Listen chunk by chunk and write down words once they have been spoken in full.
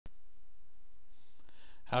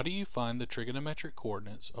How do you find the trigonometric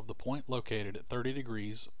coordinates of the point located at 30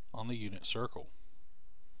 degrees on the unit circle?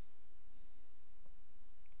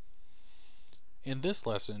 In this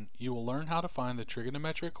lesson, you will learn how to find the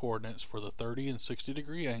trigonometric coordinates for the 30 and 60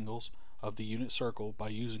 degree angles of the unit circle by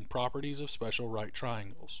using properties of special right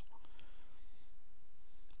triangles.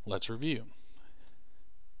 Let's review.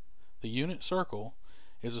 The unit circle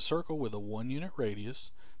is a circle with a 1 unit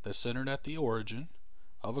radius that's centered at the origin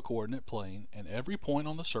of a coordinate plane, and every point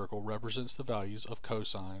on the circle represents the values of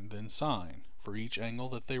cosine then sine for each angle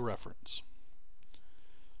that they reference.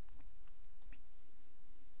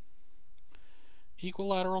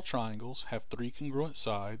 Equilateral triangles have 3 congruent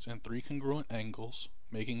sides and 3 congruent angles,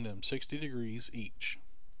 making them 60 degrees each.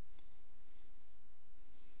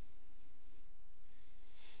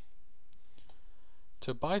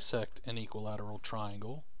 To bisect an equilateral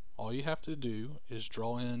triangle, all you have to do is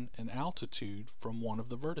draw in an altitude from one of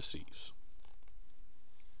the vertices.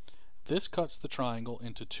 This cuts the triangle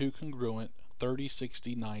into 2 congruent 30,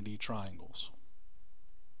 60, 90 triangles.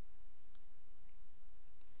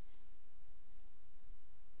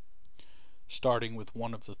 Starting with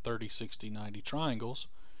one of the 30, 60, 90 triangles,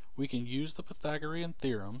 we can use the Pythagorean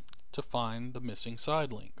theorem to find the missing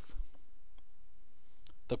side length.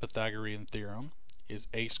 The Pythagorean theorem is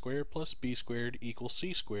a squared plus b squared equals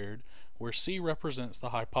c squared, where c represents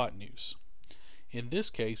the hypotenuse. In this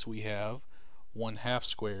case, we have 1/2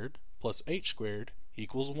 squared plus h squared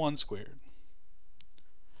equals 1 squared.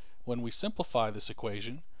 When we simplify this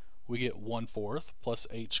equation, we get 1/4 plus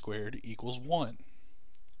h squared equals 1.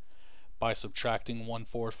 By subtracting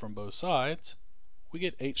 1/4 from both sides, we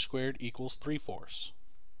get h squared equals 3/4.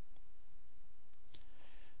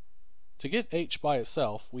 To get h by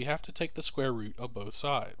itself, we have to take the square root of both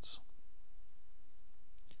sides.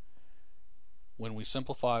 When we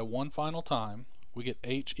simplify one final time, we get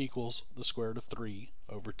h equals the square root of 3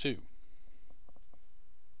 over 2.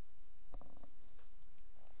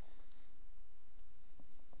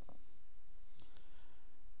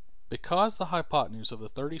 Because the hypotenuse of the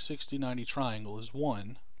 30, 60, 90 triangle is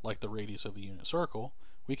 1, like the radius of the unit circle,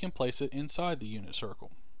 we can place it inside the unit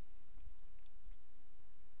circle.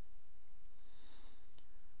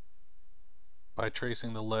 By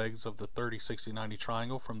tracing the legs of the 30, 60, 90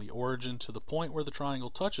 triangle from the origin to the point where the triangle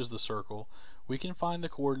touches the circle, we can find the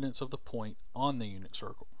coordinates of the point on the unit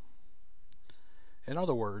circle. In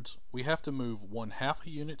other words, we have to move 1/2 a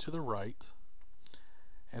unit to the right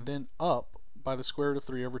and then up by the square root of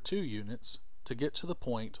 3 over 2 units to get to the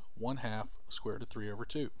point 1/2 square root of 3 over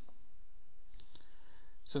 2.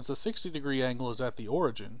 Since the 60 degree angle is at the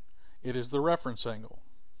origin, it is the reference angle.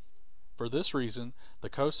 For this reason,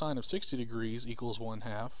 the cosine of 60 degrees equals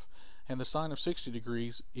 1/2, and the sine of 60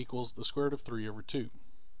 degrees equals the square root of 3 over 2.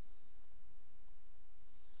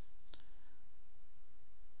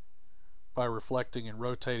 By reflecting and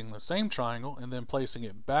rotating the same triangle and then placing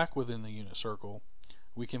it back within the unit circle,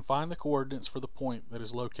 we can find the coordinates for the point that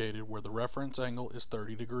is located where the reference angle is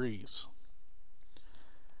 30 degrees.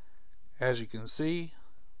 As you can see,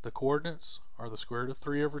 the coordinates are the square root of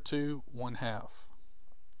 3 over 2, 1/2.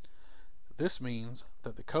 This means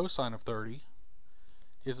that the cosine of 30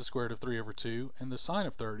 is the square root of 3 over 2, and the sine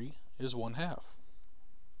of 30 is 1/2.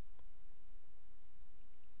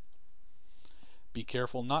 Be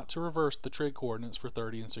careful not to reverse the trig coordinates for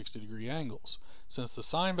 30 and 60 degree angles, since the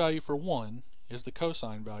sine value for one is the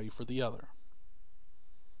cosine value for the other.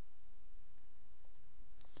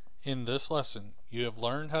 In this lesson, you have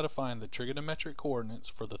learned how to find the trigonometric coordinates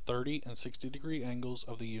for the 30 and 60 degree angles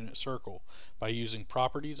of the unit circle by using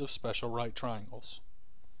properties of special right triangles.